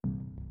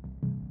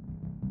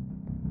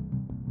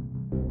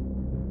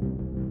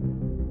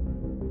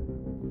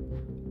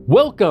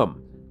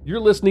Welcome!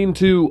 You're listening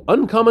to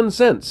Uncommon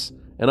Sense,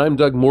 and I'm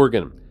Doug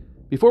Morgan.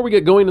 Before we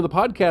get going to the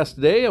podcast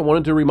today, I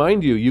wanted to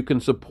remind you, you can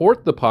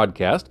support the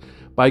podcast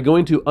by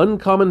going to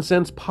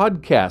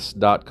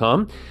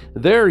uncommonsensepodcast.com.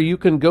 There you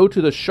can go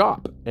to the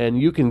shop and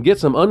you can get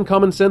some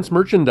Uncommon Sense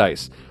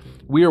merchandise.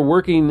 We are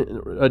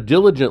working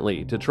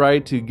diligently to try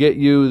to get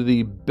you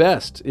the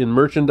best in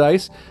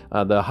merchandise,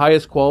 the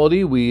highest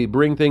quality. We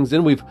bring things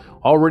in. We've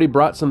already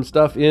brought some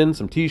stuff in,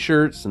 some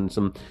t-shirts and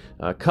some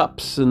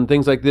cups and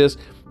things like this.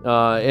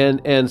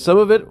 And some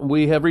of it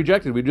we have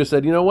rejected. We just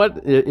said, you know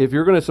what, if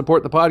you're going to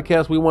support the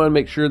podcast, we want to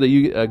make sure that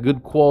you get a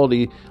good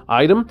quality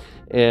item,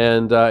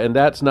 and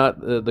that's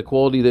not the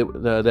quality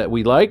that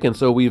we like, and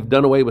so we've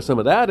done away with some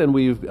of that, and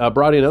we've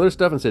brought in other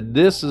stuff and said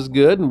this is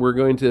good, and we're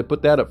going to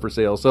put that up for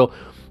sale. So,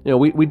 you know,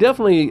 we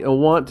definitely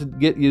want to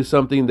get you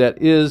something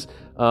that is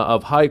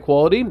of high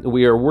quality.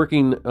 We are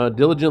working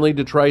diligently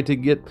to try to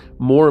get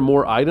more and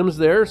more items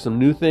there. Some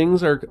new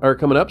things are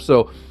coming up,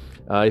 so.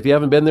 If you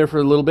haven't been there for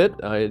a little bit,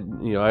 I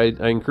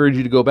encourage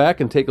you to go back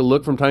and take a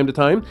look from time to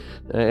time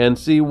and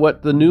see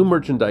what the new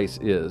merchandise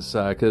is,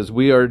 because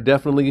we are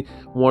definitely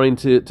wanting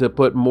to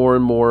put more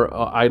and more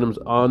items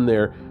on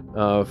there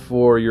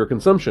for your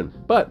consumption.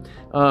 But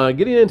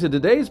getting into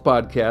today's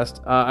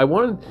podcast, I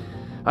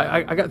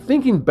got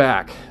thinking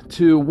back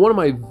to one of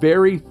my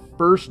very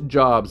first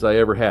jobs I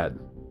ever had.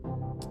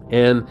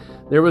 And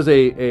there was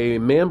a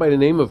man by the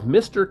name of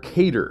Mr.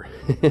 Cater,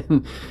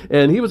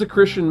 and he was a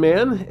Christian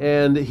man,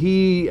 and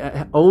he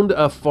owned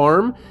a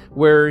farm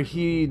where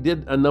he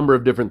did a number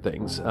of different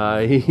things.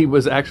 He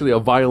was actually a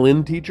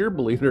violin teacher,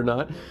 believe it or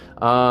not.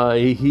 But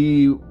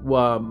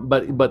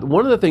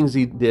one of the things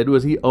he did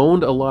was he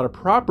owned a lot of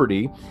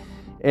property.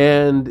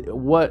 And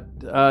what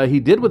he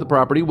did with the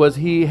property was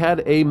he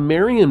had a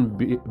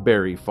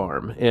Marionberry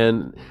farm,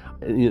 and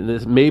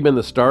this may have been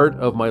the start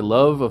of my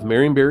love of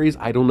Marionberries.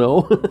 I don't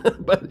know,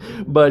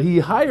 but he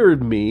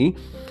hired me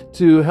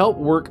to help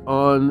work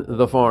on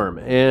the farm,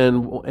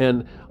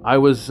 and I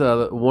was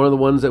one of the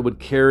ones that would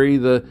carry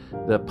the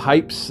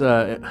pipes.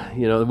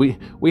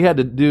 We had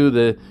to do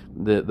the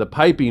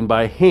piping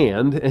by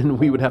hand, and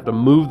we would have to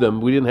move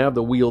them. We didn't have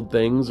the wheeled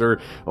things or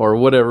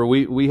whatever.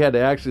 We had to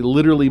actually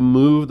literally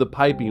move the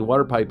piping,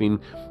 water piping,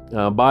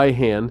 by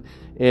hand,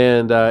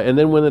 and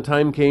then when the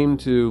time came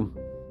to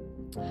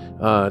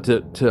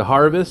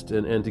harvest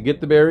and to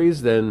get the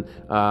berries, then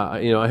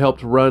I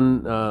helped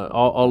run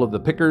all of the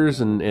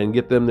pickers and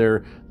get them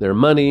their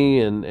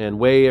money and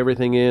weigh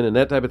everything in and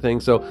that type of thing.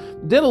 So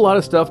did a lot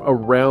of stuff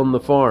around the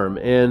farm,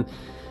 and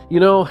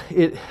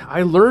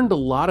I learned a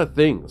lot of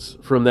things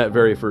from that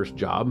very first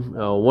job.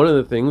 One of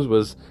the things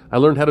was I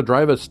learned how to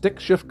drive a stick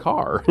shift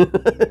car,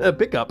 a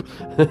pickup.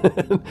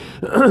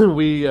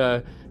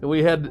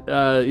 We had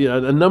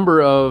a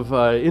number of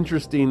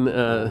interesting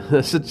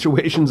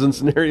situations and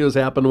scenarios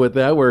happen with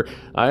that, where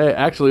I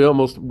actually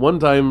almost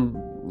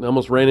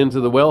ran into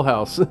the well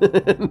house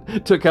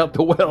and took out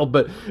the well.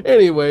 But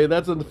anyway,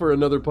 that's for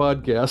another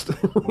podcast.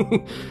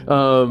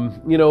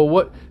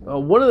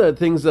 One of the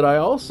things that I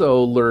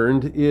also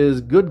learned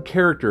is good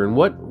character, and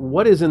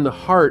what is in the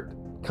heart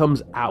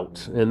comes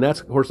out, and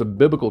that's of course a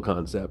biblical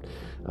concept.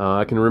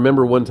 I can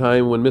remember one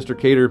time when Mr.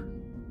 Cater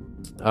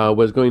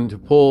was going to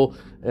pull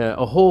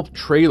a whole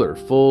trailer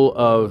full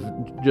of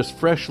just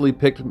freshly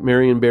picked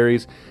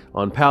Marionberries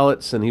on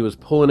pallets, and he was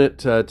pulling it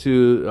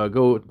to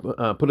go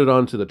put it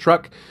onto the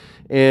truck.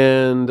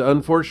 And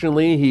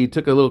unfortunately, he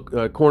took a little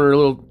corner a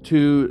little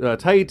too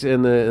tight,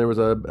 and there was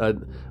a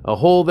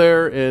hole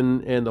there,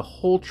 and the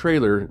whole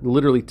trailer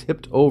literally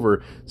tipped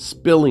over,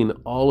 spilling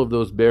all of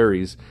those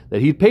berries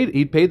that he'd paid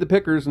the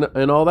pickers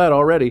and all that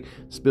already,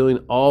 spilling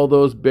all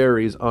those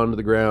berries onto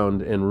the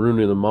ground and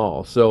ruining them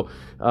all. So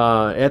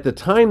at the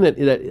time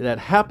that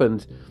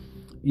happened,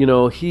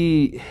 I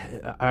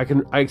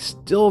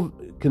still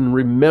can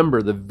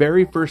remember the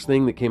very first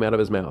thing that came out of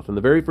his mouth, and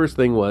the very first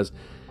thing was,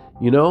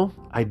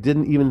 I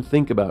didn't even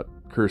think about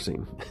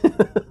cursing.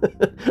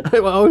 I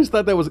always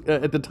thought that was,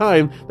 at the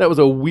time, that was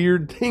a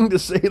weird thing to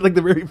say, like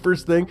the very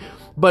first thing.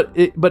 But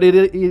it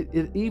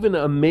even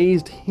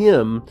amazed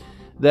him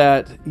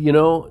that,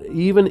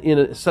 even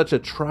in such a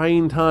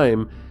trying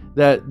time,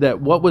 that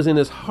what was in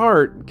his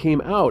heart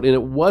came out, and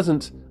it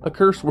wasn't a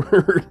curse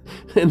word.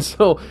 And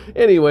so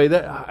anyway,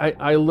 that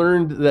I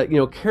learned that,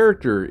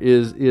 character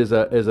is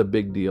a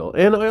big deal.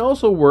 And I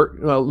also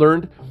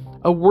learned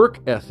a work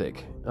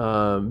ethic.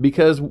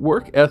 Because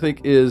work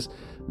ethic is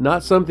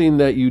not something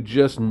that you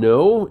just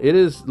know. It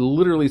is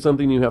literally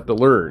something you have to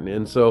learn.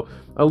 And so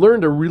I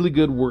learned a really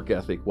good work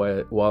ethic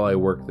while I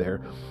worked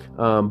there.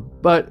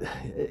 But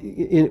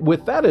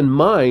with that in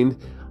mind,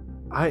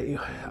 I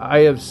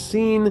have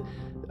seen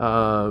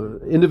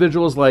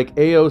individuals like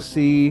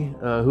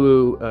AOC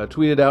who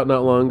tweeted out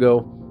not long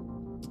ago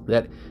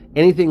that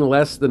anything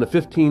less than a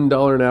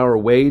 $15 an hour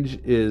wage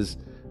is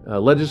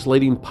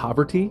legislating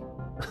poverty.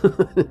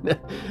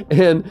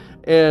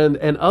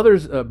 and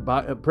others,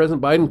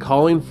 President Biden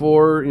calling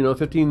for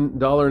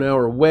 $15 an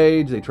hour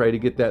wage. They tried to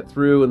get that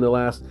through in the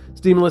last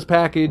stimulus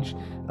package.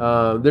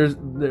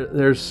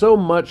 There's so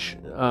much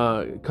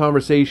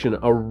conversation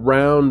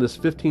around this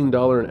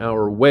 $15 an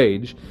hour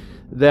wage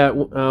that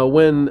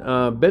when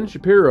Ben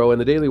Shapiro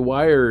and the Daily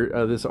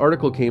Wire, this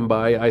article came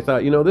by, I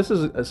thought, this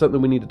is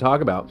something we need to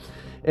talk about.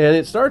 And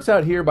it starts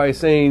out here by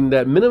saying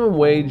that minimum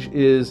wage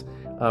is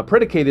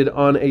predicated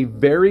on a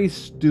very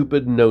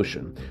stupid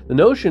notion. The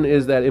notion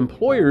is that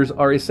employers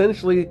are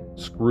essentially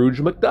Scrooge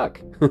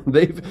McDuck.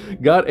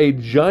 They've got a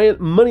giant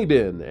money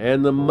bin,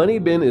 and the money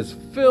bin is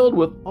filled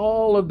with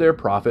all of their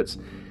profits.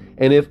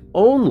 And if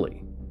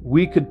only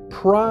we could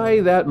pry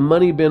that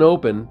money bin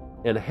open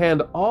and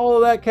hand all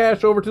of that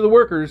cash over to the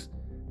workers,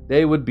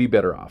 they would be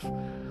better off.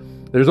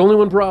 There's only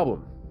one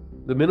problem.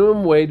 The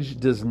minimum wage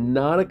does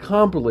not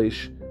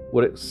accomplish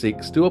what it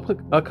seeks to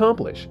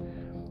accomplish.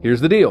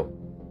 Here's the deal.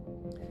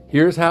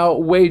 Here's how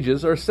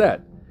wages are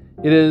set.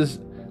 It is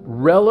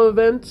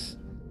relevant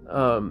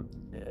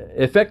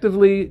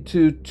effectively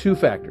to two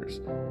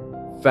factors.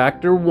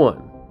 Factor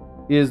one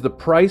is the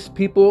price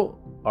people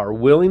are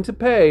willing to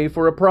pay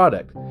for a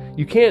product.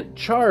 You can't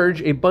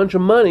charge a bunch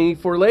of money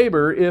for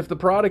labor if the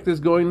product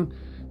is going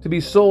to be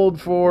sold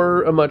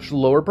for a much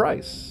lower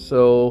price.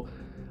 So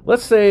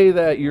let's say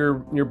that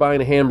you're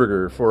buying a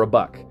hamburger for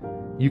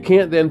 $1. You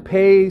can't then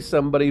pay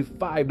somebody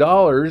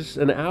 $5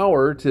 an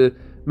hour to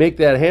make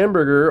that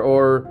hamburger,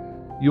 or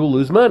you'll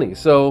lose money.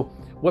 So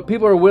what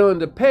people are willing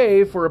to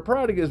pay for a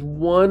product is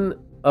one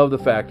of the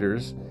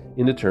factors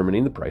in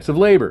determining the price of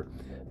labor.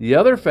 The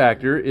other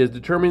factor is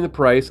determining the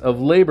price of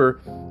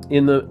labor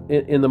in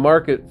the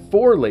market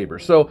for labor.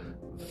 So,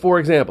 for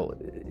example,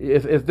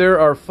 if there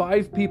are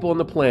 5 people on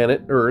the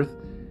planet Earth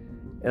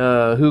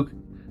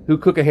who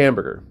cook a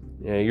hamburger,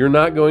 you're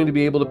not going to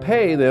be able to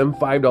pay them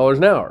 $5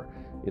 an hour.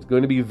 It's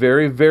going to be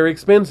very, very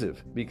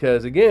expensive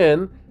because,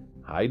 again,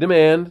 high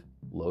demand,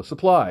 low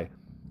supply.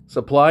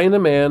 Supply and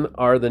demand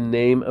are the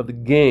name of the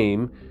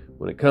game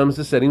when it comes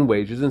to setting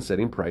wages and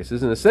setting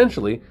prices. And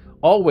essentially,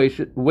 all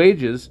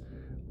wages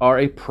are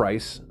a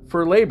price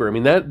for labor. I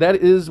mean, that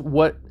is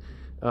what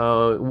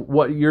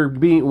you're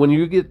being, when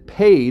you get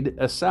paid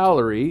a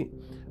salary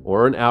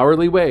or an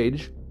hourly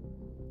wage,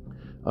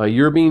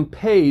 you're being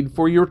paid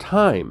for your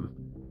time.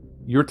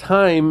 Your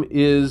time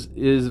is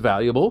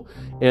valuable,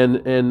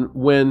 and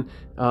when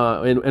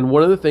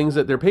one of the things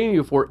that they're paying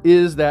you for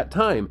is that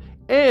time.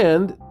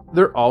 And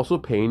they're also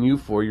paying you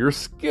for your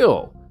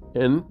skill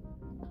and,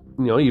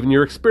 even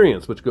your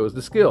experience, which goes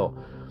to skill.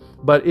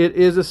 But it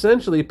is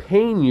essentially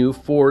paying you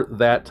for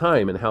that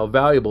time and how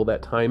valuable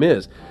that time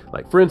is.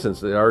 Like, for instance,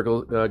 the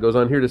article goes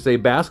on here to say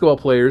basketball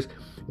players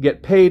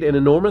get paid an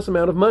enormous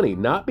amount of money,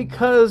 not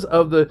because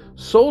of the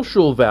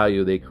social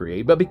value they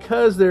create, but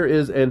because there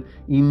is an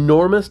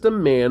enormous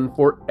demand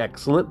for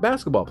excellent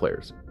basketball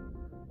players.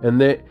 And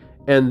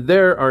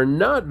there are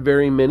not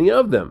very many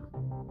of them.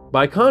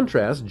 By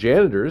contrast,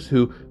 janitors,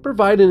 who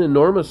provide an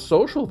enormous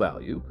social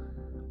value,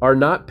 are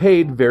not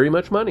paid very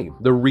much money.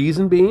 The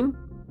reason being,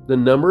 the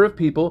number of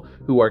people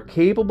who are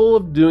capable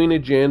of doing a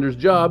janitor's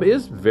job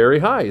is very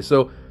high.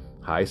 So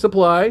high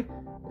supply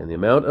and the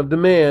amount of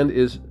demand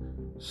is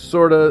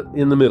sort of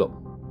in the middle.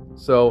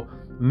 So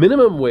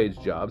minimum wage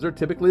jobs are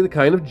typically the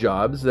kind of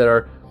jobs that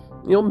are,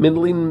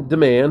 middling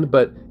demand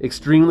but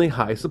extremely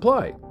high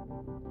supply.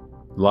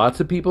 Lots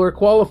of people are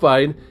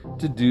qualified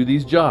to do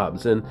these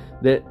jobs, and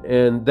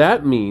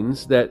that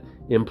means that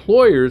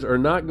employers are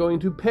not going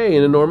to pay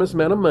an enormous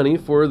amount of money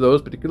for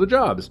those particular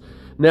jobs.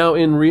 Now,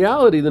 in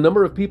reality, the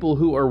number of people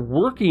who are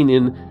working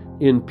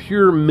in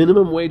pure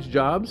minimum wage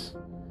jobs,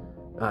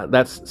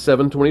 that's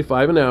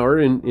 $7.25 an hour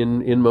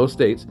in most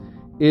states,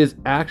 is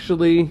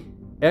actually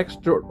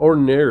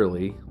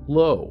extraordinarily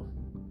low.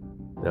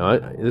 Now,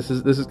 this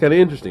is kind of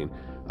interesting.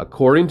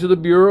 According to the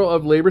Bureau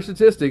of Labor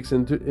Statistics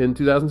in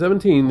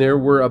 2017, there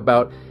were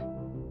about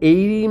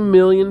 80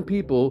 million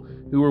people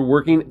who were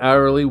working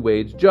hourly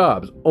wage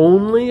jobs.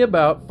 Only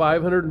about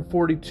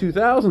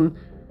 542,000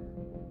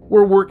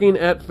 were working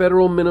at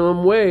federal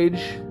minimum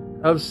wage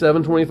of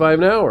 $7.25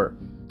 an hour.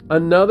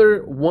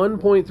 Another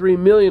 1.3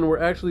 million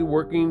were actually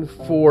working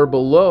for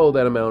below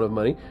that amount of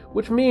money,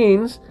 which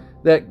means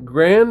that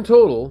grand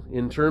total,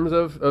 in terms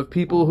of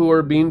people who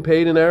are being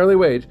paid an hourly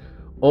wage,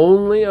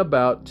 only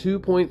about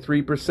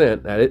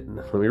 2.3%.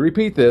 Let me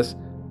repeat this.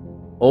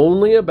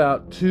 Only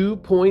about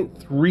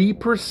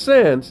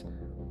 2.3%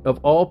 of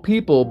all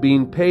people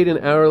being paid an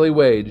hourly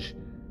wage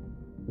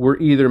were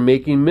either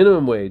making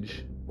minimum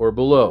wage or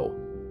below.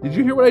 Did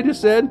you hear what I just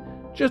said?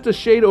 Just a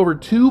shade over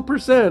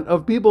 2%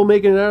 of people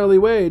making an hourly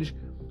wage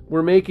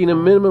were making a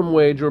minimum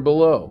wage or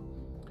below.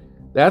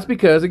 That's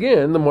because,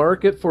 again, the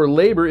market for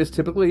labor is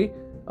typically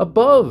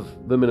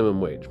above the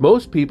minimum wage.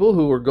 Most people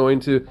who are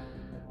going to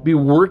be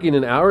working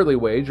an hourly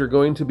wage are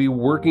going to be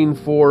working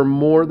for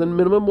more than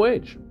minimum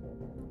wage.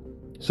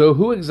 So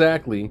who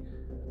exactly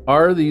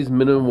are these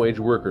minimum wage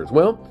workers?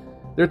 Well,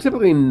 they're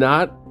typically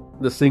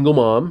not the single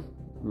mom,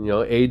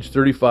 age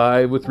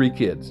 35 with 3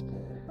 kids.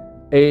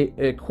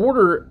 A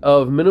quarter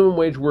of minimum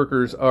wage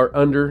workers are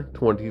under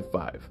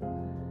 25.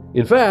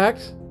 In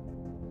fact,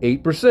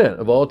 8%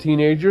 of all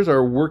teenagers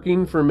are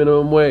working for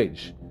minimum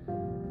wage.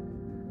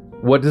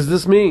 What does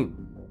this mean?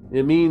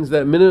 It means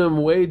that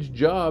minimum wage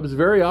jobs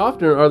very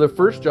often are the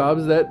first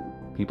jobs that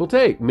people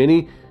take.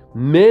 Many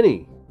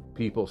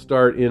people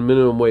start in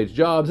minimum wage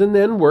jobs and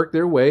then work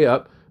their way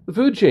up the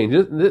food chain.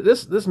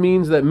 This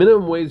means that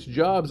minimum wage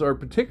jobs are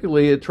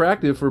particularly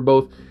attractive for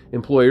both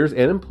employers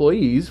and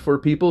employees for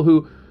people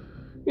who,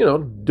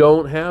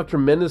 don't have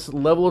tremendous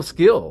level of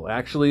skill.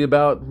 Actually,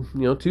 about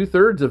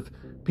 2/3 of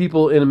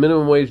people in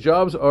minimum wage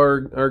jobs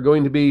are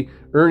going to be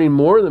earning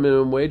more than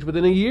minimum wage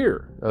within a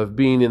year of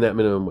being in that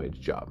minimum wage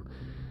job.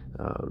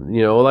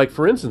 Like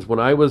for instance, when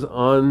I was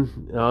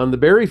on the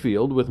berry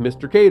field with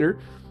Mr. Cater,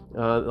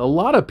 a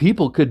lot of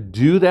people could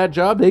do that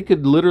job. They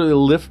could literally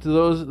lift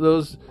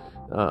those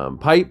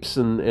pipes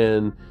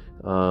and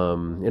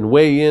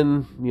weigh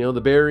in,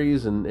 the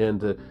berries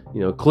and to,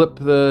 clip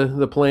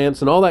the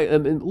plants and all that.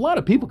 And a lot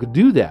of people could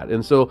do that.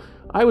 And so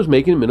I was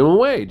making minimum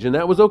wage, and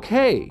that was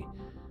okay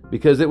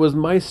because it was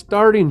my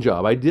starting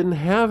job. I didn't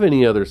have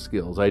any other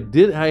skills. I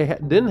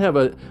didn't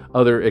have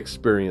other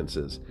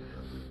experiences.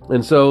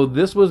 And so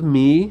this was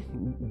me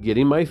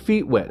getting my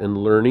feet wet and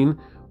learning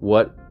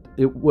what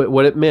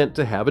it meant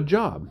to have a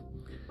job.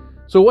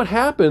 So what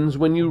happens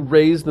when you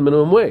raise the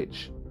minimum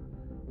wage?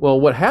 Well,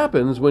 what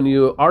happens when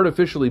you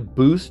artificially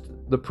boost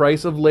the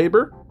price of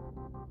labor?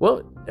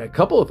 Well, a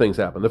couple of things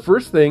happen. The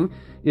first thing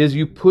is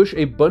you push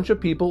a bunch of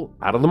people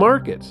out of the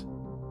market.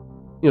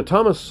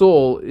 Thomas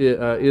Sowell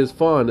is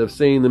fond of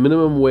saying the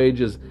minimum wage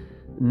is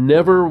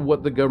never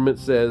what the government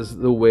says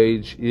the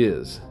wage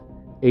is.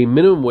 A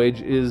minimum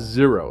wage is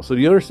zero. So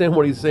do you understand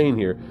what he's saying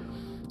here?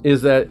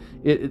 Is that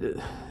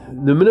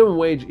the minimum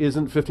wage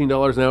isn't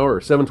 $15 an hour or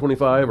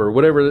 $7.25 or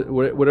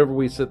whatever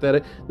we set that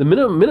at. The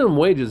minimum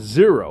wage is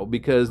zero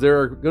because there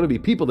are going to be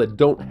people that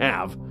don't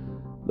have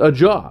a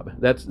job.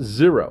 That's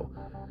zero.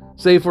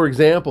 Say, for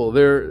example,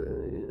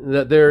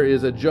 there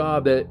is a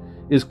job that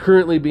is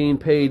currently being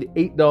paid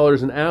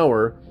 $8 an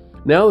hour.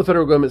 Now the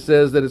federal government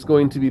says that it's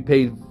going to be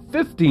paid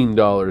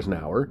 $15 an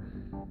hour,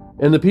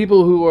 and the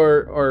people who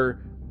are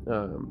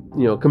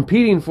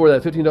competing for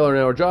that $15 an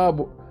hour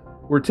job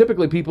were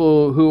typically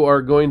people who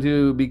are going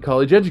to be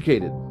college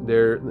educated.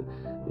 They're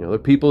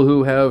people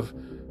who have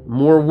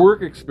more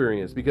work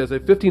experience because a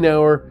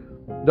 $15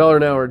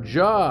 an hour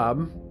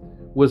job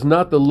was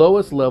not the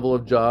lowest level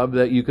of job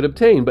that you could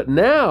obtain. But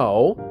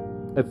now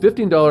a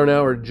 $15 an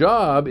hour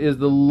job is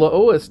the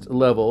lowest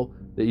level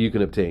that you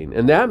can obtain.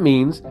 And that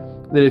means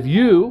that if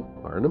you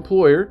are an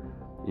employer,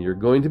 you're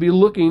going to be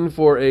looking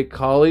for a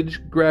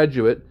college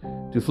graduate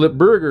to flip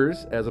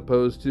burgers as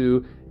opposed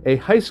to a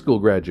high school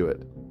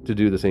graduate to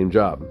do the same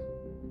job.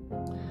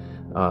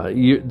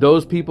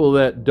 Those people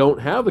that don't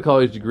have the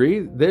college degree,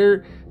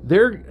 they're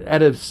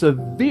at a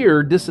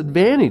severe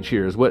disadvantage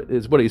here is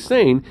what he's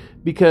saying,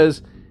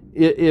 because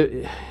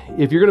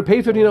if you're going to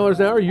pay $15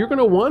 an hour, you're going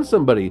to want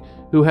somebody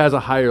who has a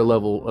higher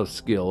level of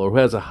skill or who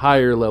has a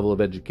higher level of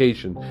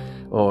education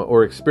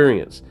or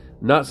experience,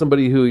 not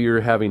somebody who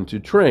you're having to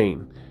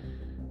train.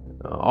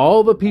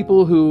 All the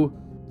people who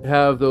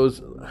have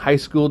those high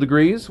school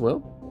degrees,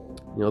 well,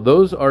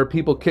 those are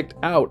people kicked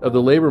out of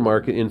the labor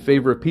market in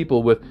favor of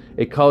people with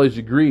a college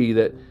degree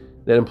that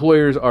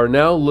employers are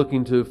now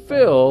looking to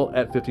fill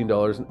at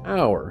 $15 an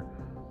hour.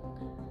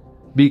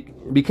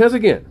 Because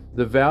again,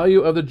 the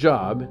value of the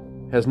job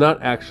has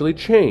not actually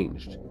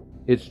changed.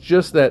 It's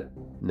just that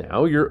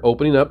now you're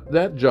opening up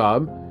that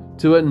job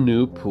to a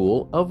new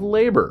pool of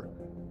labor.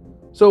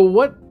 So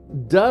what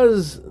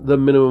does the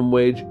minimum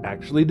wage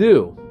actually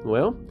do?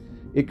 Well,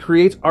 it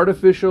creates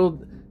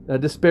artificial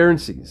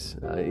disparities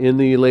in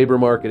the labor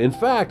market. In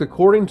fact,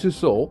 according to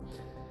Sowell,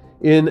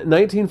 in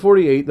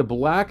 1948, the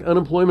black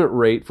unemployment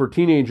rate for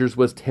teenagers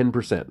was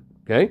 10%.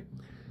 Okay?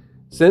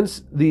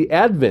 Since the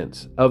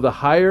advent of the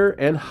higher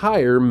and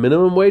higher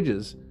minimum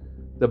wages,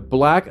 the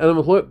black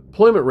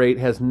unemployment rate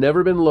has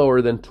never been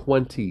lower than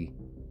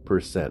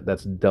 20%.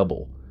 That's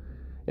double.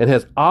 And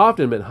has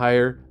often been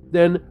higher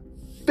than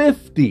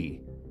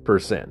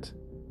 50%.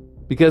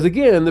 Because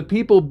again, the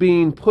people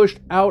being pushed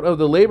out of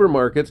the labor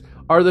markets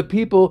are the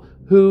people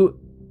who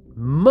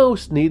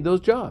most need those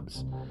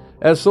jobs.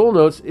 As Sowell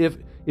notes, if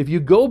you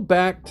go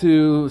back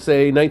to,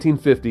 say,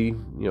 1950,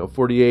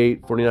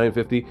 48, 49,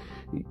 50,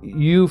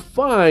 you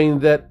find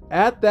that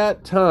at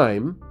that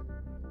time,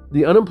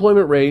 the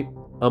unemployment rate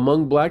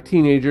among black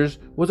teenagers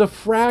was a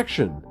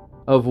fraction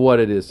of what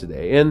it is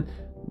today. And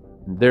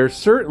there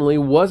certainly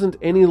wasn't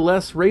any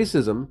less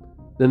racism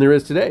than there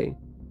is today.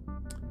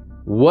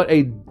 What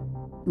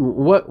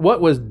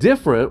was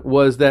different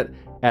was that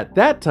at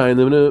that time,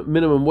 the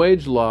minimum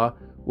wage law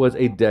was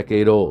a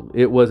decade old.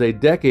 It was a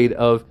decade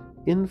of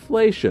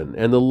inflation,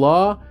 and the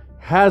law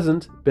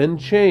hasn't been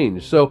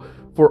changed. So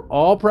for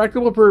all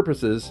practical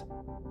purposes,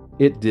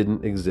 it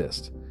didn't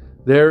exist.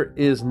 There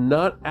is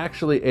not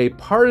actually a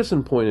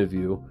partisan point of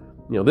view.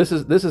 This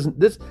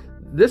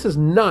is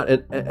not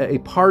a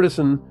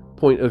partisan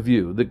point of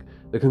view.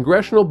 The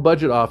Congressional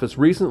Budget Office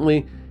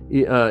recently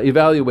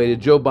evaluated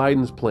Joe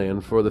Biden's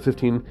plan for the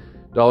 $15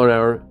 an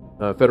hour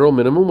federal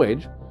minimum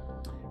wage,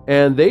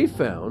 and they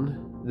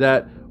found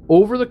that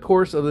over the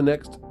course of the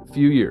next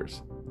few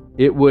years,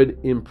 it would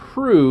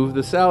improve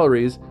the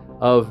salaries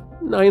of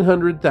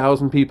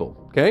 900,000 people.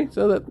 Okay,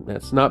 so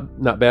that's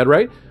not bad,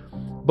 right?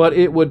 But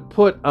it would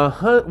put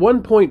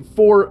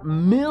 1.4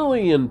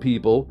 million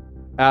people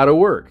out of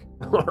work.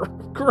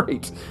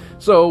 Great.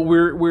 So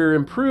we're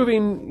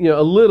improving,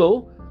 a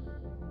little,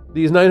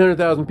 these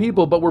 900,000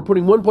 people, but we're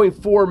putting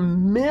 1.4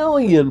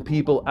 million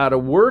people out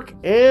of work,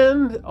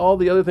 and all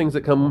the other things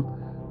that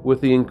come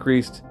with the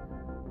increased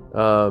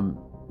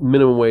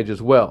minimum wage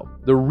as well.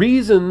 The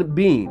reason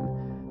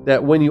being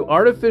that when you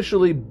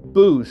artificially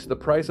boost the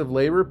price of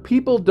labor,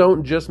 people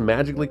don't just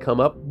magically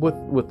come up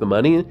with the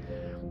money.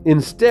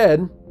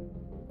 Instead,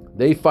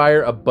 they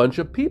fire a bunch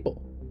of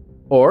people,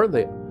 or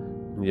they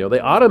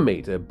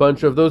automate a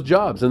bunch of those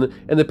jobs, and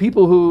the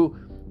people who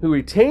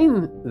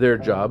retain their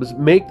jobs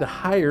make the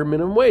higher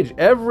minimum wage.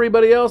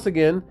 Everybody else,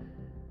 again,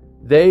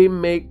 they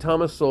make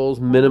Thomas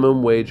Sowell's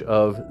minimum wage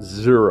of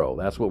 $0.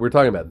 That's what we're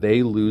talking about.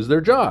 They lose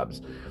their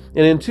jobs.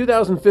 And in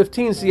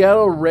 2015,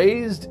 Seattle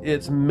raised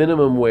its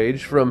minimum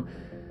wage from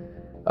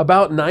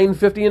about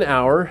 $9.50 an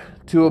hour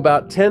to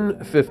about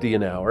 $10.50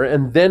 an hour.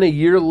 And then a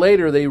year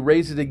later, they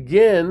raised it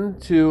again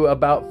to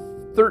about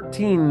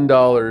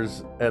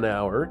 $13 an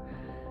hour.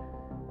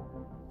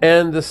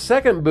 And the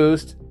second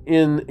boost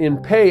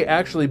in pay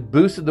actually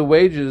boosted the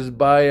wages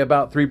by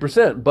about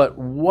 3%. But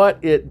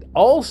what it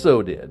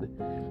also did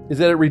is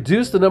that it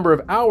reduced the number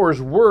of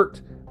hours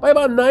worked by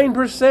about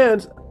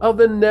 9% of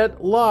the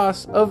net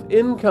loss of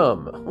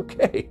income.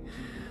 Okay.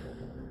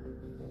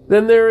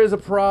 Then there is a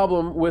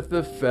problem with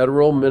the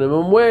federal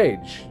minimum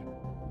wage.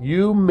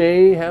 You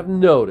may have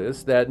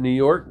noticed that New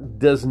York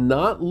does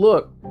not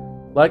look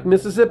like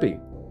Mississippi,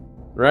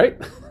 right?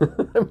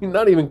 I mean,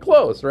 not even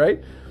close,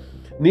 right?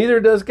 Neither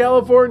does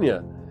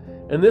California.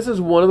 And this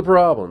is one of the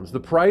problems. The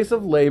price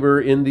of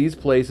labor in these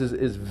places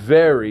is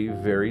very,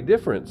 very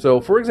different. So,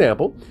 for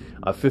example,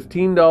 a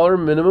 $15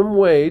 minimum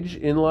wage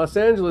in Los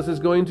Angeles is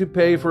going to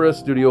pay for a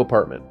studio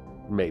apartment.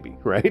 Maybe,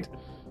 right?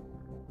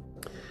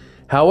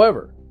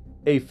 However,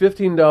 a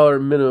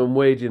 $15 minimum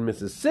wage in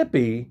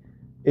Mississippi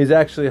is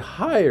actually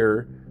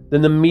higher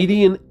than the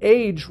median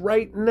age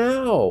right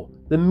now.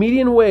 The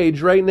median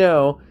wage right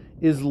now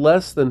is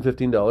less than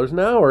 $15 an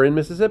hour in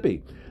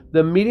Mississippi.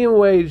 The median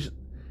wage,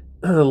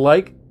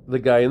 like the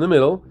guy in the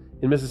middle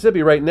in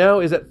Mississippi right now,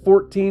 is at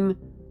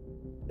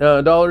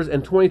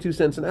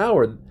 $14.22 an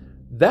hour.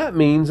 That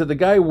means that the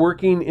guy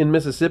working in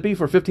Mississippi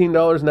for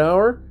 $15 an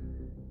hour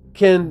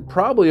can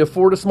probably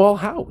afford a small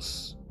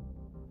house.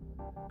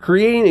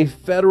 Creating a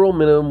federal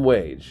minimum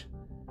wage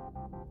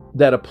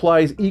that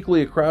applies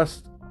equally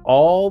across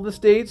all the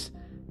states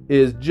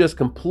is just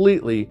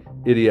completely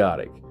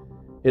idiotic.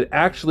 It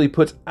actually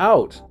puts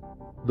out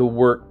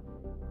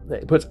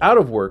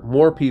of work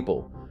more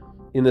people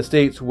in the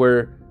states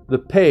where the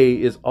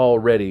pay is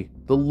already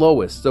the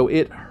lowest. So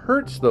it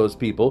hurts those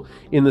people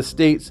in the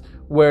states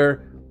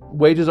where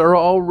wages are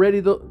already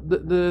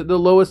the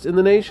lowest in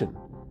the nation.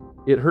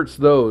 It hurts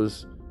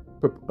those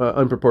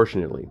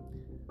unproportionately.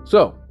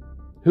 So,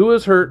 who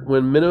is hurt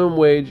when minimum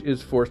wage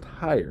is forced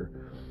higher?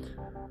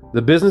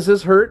 The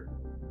businesses hurt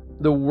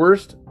the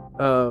worst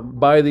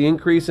by the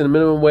increase in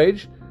minimum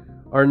wage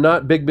are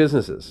not big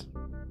businesses.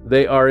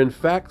 They are, in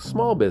fact,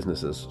 small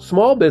businesses.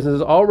 Small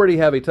businesses already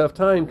have a tough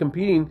time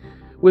competing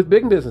with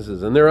big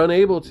businesses, and they're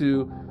unable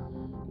to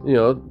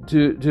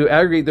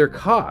aggregate their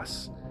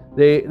costs.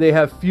 They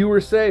have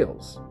fewer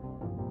sales.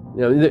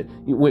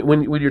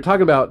 When you're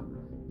talking about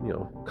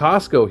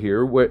Costco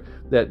here, where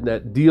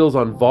that deals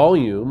on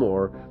volume,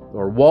 or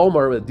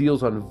Walmart that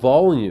deals on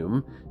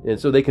volume, and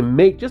so they can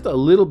make just a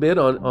little bit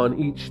on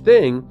each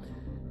thing.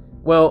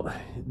 Well,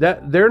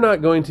 that they're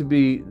not going to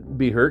be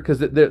hurt because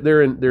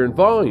they're in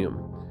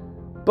volume.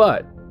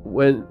 But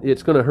when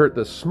it's going to hurt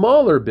the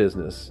smaller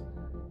business,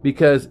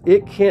 because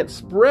it can't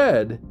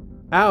spread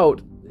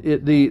out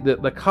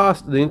the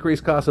cost, the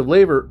increased cost of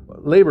labor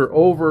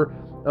over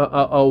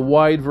a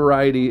wide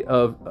variety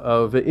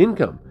of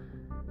income.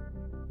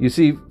 You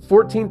see,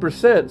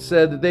 14%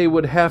 said that they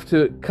would have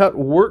to cut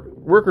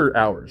worker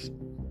hours,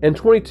 and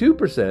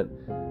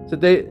 22% said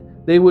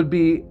they would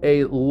be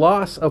a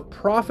loss of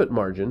profit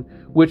margin,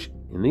 which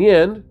in the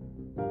end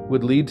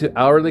would lead to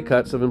hourly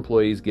cuts of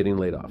employees getting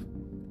laid off.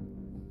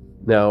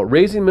 Now,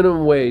 raising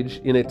minimum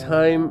wage in a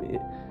time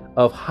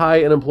of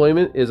high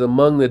unemployment is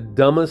among the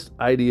dumbest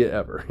idea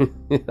ever.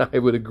 I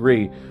would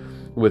agree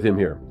with him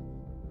here.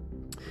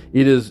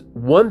 It is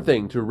one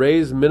thing to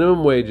raise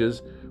minimum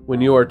wages when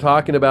you are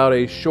talking about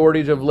a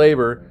shortage of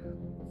labor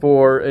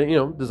for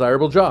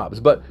desirable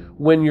jobs, but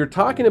when you're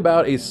talking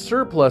about a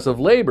surplus of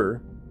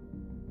labor,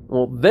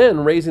 well,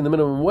 then raising the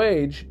minimum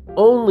wage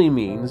only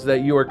means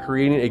that you are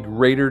creating a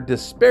greater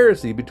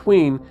disparity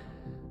between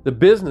the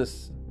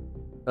business,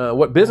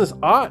 what business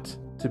ought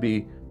to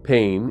be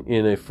paying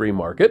in a free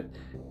market,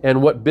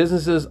 and what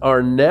businesses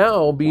are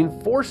now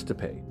being forced to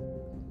pay.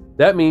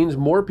 That means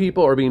more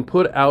people are being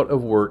put out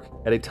of work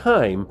at a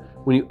time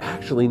when you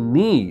actually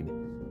need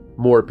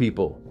more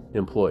people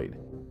employed.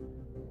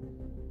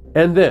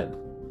 And then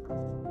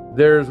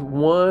there's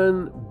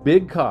one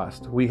big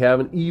cost we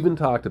haven't even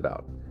talked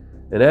about,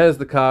 and that is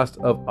the cost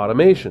of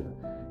automation.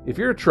 If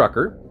you're a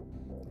trucker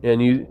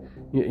and you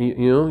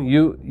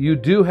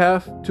do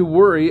have to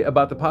worry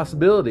about the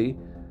possibility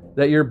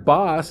that your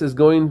boss is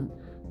going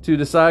to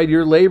decide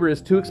your labor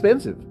is too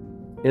expensive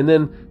and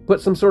then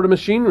put some sort of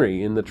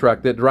machinery in the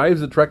truck that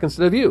drives the truck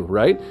instead of you,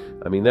 right?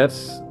 I mean,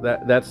 that's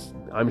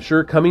I'm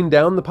sure coming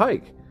down the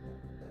pike.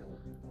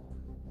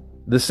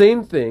 The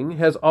same thing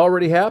has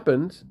already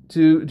happened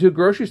to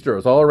grocery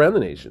stores all around the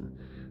nation.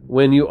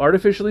 When you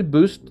artificially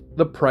boost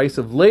the price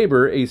of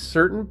labor at a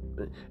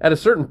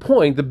certain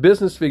point, the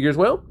business figures,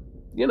 well,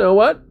 you know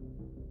what?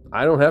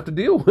 I don't have to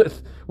deal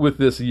with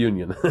this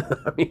union.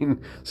 I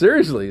mean,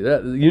 seriously,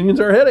 unions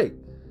are a headache.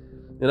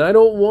 And I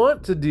don't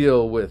want to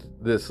deal with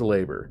this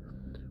labor.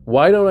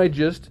 Why don't I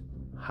just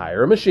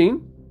hire a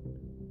machine?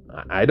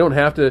 I don't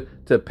have to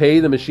pay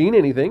the machine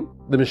anything.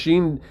 The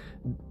machine,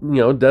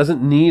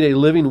 doesn't need a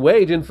living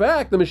wage. In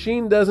fact, the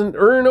machine doesn't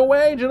earn a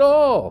wage at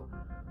all.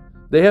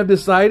 They have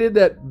decided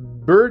that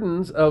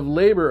burdens of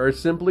labor are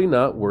simply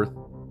not worth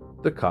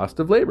the cost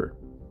of labor.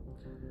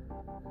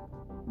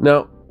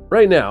 Now,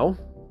 right now,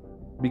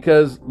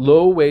 because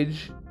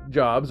low-wage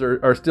jobs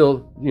are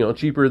still,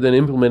 cheaper than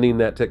implementing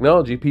that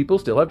technology, people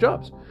still have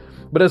jobs.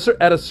 But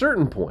at a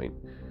certain point,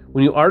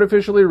 when you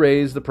artificially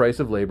raise the price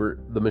of labor,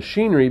 the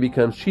machinery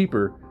becomes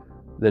cheaper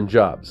than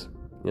jobs.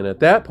 And at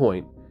that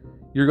point,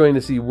 you're going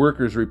to see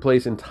workers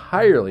replace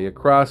entirely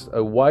across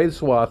a wide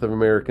swath of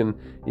American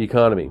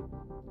economy.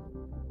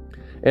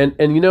 And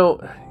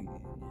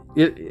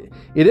it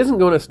isn't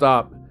going to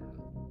stop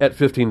at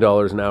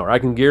 $15 an hour. I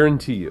can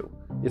guarantee you,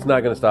 it's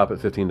not going to stop at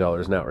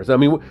 $15 an hour. So, I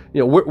mean,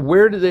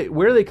 where do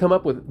they come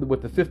up with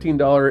the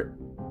 $15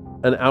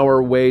 an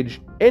hour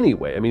wage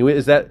anyway? I mean,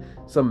 is that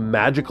some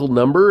magical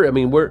number? I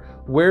mean,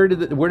 where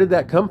did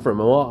that come from?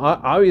 Well,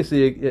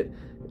 obviously,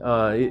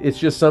 it's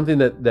just something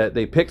that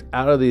they picked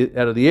out of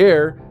the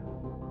air.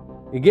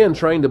 Again,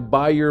 trying to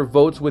buy your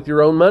votes with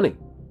your own money,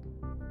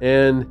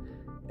 and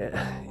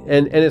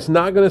it's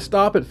not going to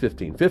stop at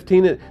 15.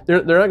 15.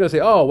 They're not going to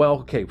say, oh well,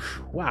 okay,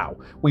 wow,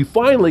 we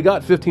finally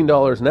got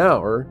 $15 an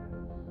hour,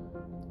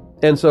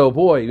 and so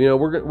boy,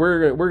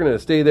 we're going to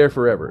stay there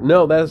forever.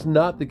 No, that's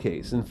not the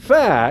case. In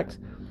fact,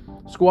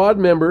 Squad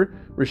member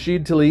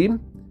Rashid Tlaib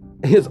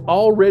is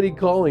already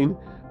calling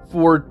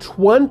for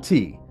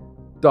 $20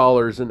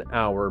 an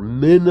hour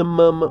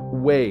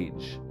minimum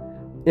wage.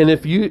 And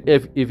if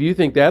you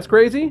think that's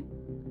crazy,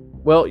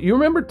 well, you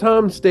remember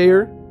Tom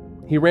Steyer?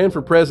 He ran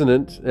for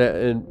president,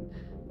 and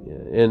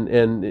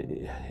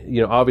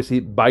obviously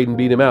Biden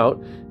beat him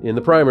out in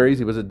the primaries.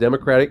 He was a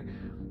Democratic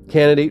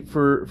candidate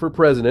for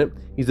president.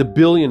 He's a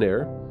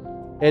billionaire,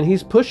 and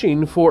he's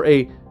pushing for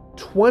a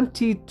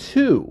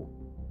 $22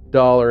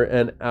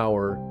 an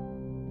hour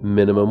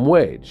minimum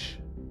wage.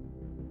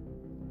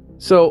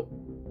 So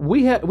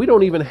we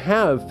don't even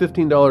have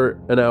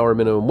 $15 an hour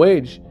minimum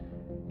wage,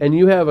 and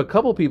you have a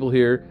couple people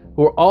here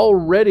who are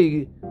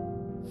already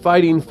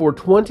fighting for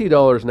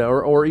 $20 an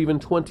hour or even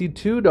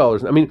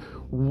 $22. I mean,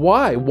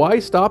 why? Why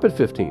stop at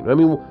 15? I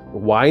mean,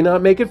 why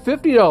not make it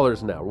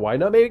 $50 an hour? Why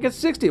not make it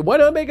 60? Why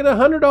not make it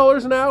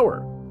 $100 an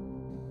hour?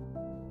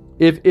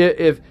 If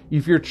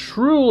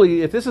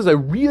this is a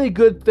really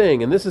good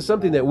thing, and this is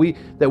something that we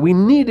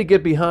need to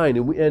get behind,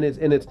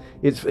 and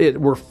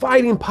we're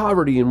fighting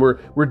poverty, and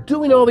we're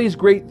doing all these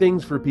great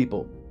things for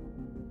people,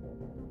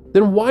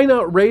 then why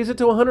not raise it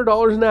to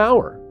 $100 an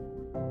hour?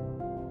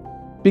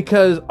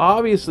 Because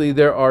obviously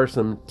there are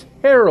some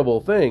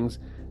terrible things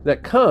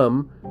that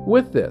come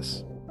with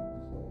this.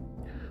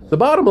 The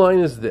bottom line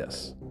is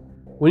this: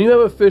 when you have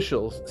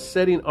officials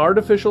setting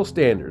artificial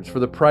standards for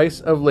the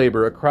price of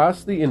labor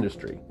across the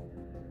industry,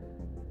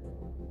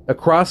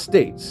 across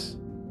states,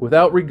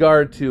 without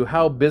regard to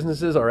how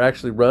businesses are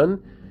actually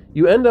run,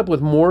 you end up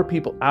with more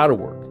people out of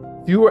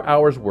work, fewer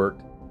hours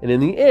worked, and in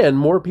the end,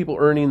 more people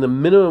earning the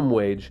minimum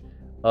wage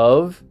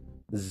of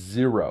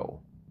 $0.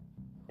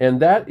 And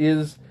that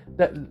is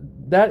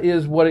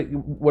what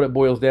it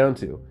boils down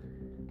to.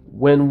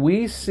 When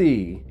we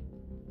see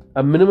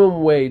a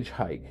minimum wage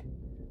hike,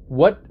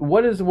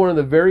 what is one of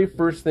the very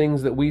first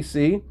things that we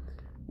see?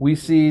 We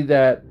see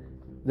that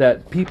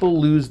people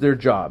lose their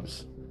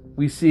jobs.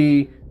 We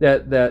see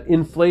that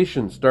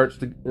inflation starts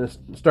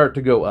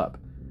to go up.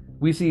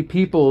 We see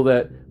people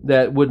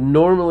that would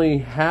normally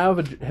have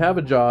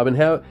a job and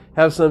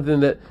have something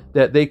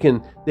that they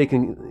can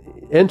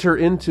enter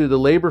into the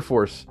labor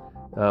force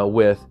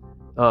with.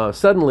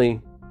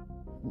 Suddenly,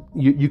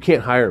 you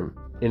can't hire them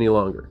any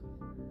longer.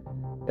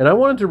 And I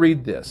wanted to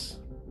read this.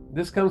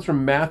 This comes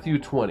from Matthew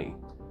 20.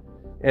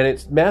 And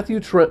it's Matthew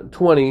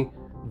 20,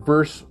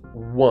 verse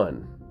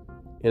 1.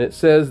 And it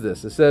says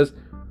this. It says,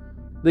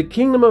 "The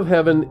kingdom of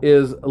heaven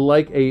is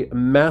like a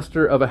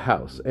master of a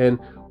house, and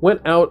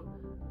went out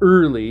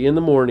early in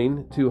the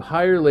morning to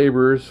hire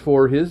laborers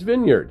for his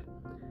vineyard.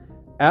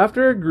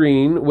 After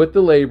agreeing with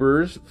the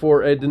laborers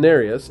for a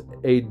denarius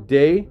a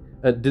day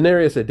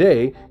denarius a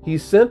day, he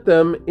sent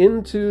them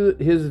into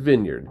his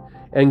vineyard.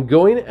 And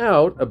going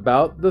out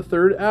about the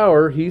third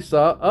hour, he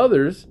saw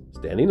others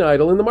standing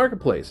idle in the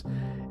marketplace.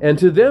 And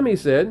to them he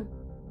said,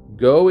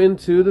 go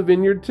into the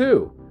vineyard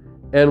too,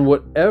 and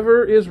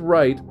whatever is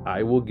right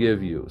I will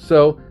give you.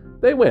 So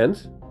they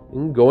went,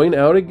 and going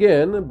out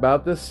again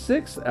about the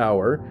 6th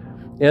hour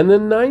and the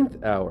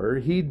 9th hour,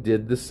 he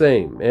did the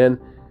same. And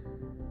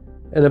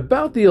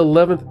about the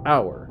 11th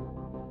hour,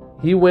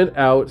 he went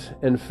out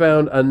and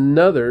found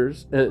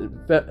others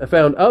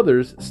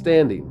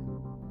standing.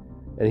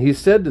 And he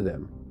said to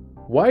them,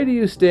 why do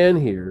you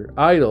stand here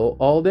idle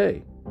all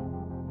day?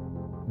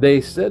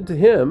 They said to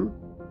him,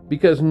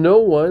 because no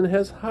one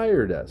has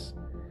hired us.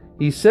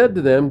 He said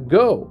to them,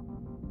 go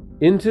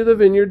into the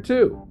vineyard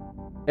too.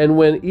 And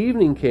when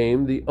evening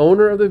came, the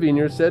owner of the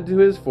vineyard said to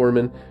his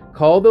foreman,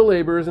 call the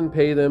laborers and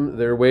pay them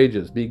their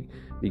wages,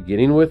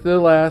 beginning with the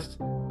last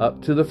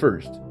up to the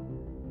first.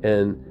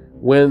 And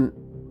when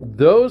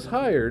those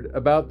hired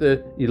about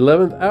the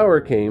 11th hour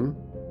came,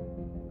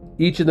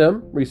 each of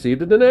them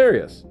received a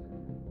denarius.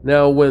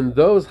 Now when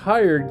those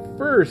hired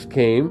first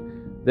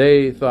came,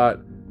 they thought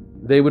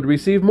they would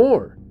receive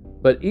more,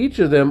 but each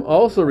of them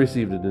also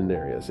received a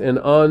denarius. And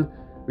on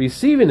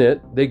receiving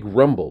it, they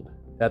grumbled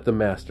at the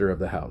master of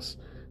the house,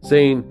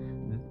 saying,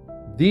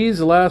 these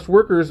last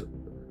workers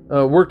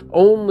worked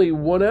only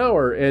 1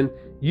 hour, and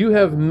you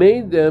have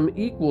made them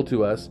equal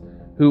to us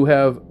who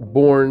have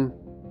borne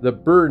the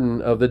burden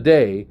of the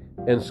day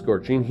and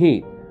scorching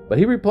heat. But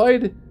he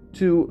replied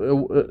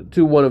to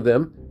one of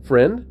them,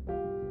 friend,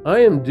 I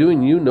am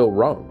doing you no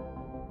wrong.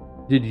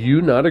 Did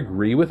you not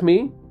agree with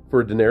me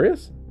for a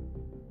denarius?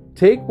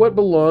 Take what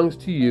belongs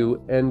to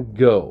you and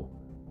go.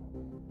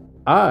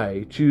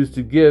 I choose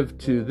to give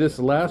to this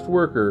last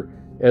worker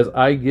as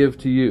I give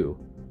to you.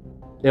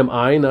 Am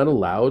I not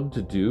allowed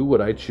to do what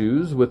I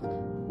choose with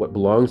what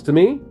belongs to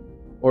me?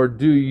 Or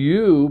do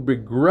you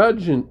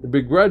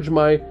begrudge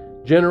my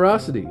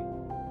generosity?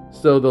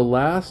 So the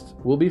last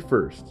will be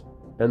first,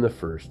 and the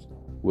first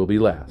will be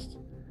last.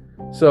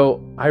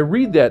 So I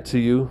read that to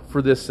you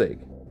for this sake.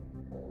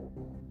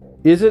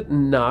 Is it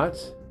not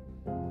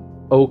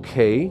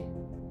okay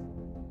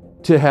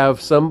to have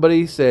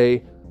somebody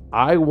say,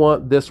 I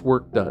want this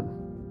work done?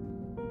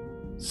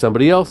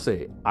 Somebody else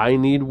say, I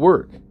need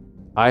work.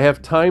 I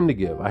have time to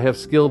give. I have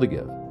skill to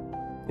give.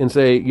 And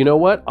say, you know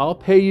what? I'll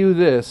pay you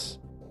this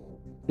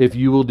if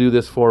you will do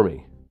this for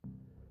me.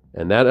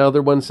 And that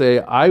other one say,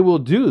 I will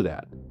do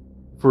that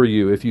for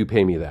you if you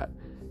pay me that.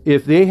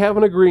 If they have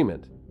an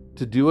agreement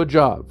to do a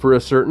job for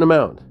a certain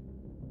amount,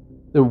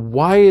 then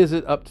why is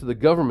it up to the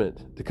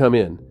government to come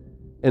in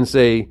and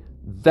say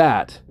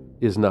that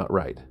is not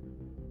right?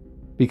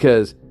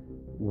 Because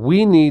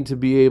we need to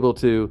be able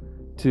to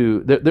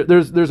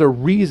there's a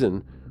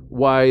reason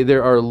why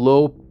there are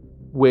low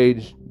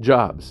wage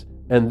jobs,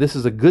 and this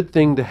is a good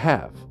thing to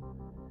have.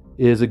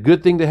 It is a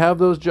good thing to have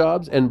those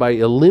jobs, and by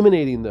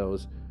eliminating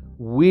those,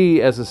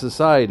 we as a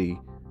society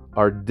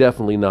are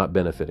definitely not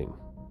benefiting.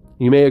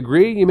 You may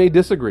agree, you may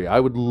disagree. I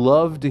would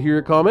love to hear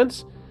your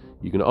comments.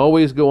 You can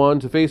always go on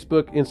to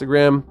Facebook,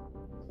 Instagram.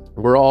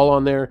 We're all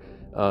on there.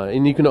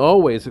 And you can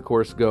always, of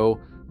course, go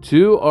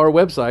to our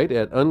website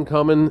at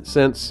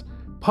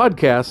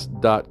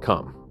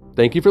uncommonsensepodcast.com.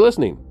 Thank you for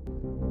listening.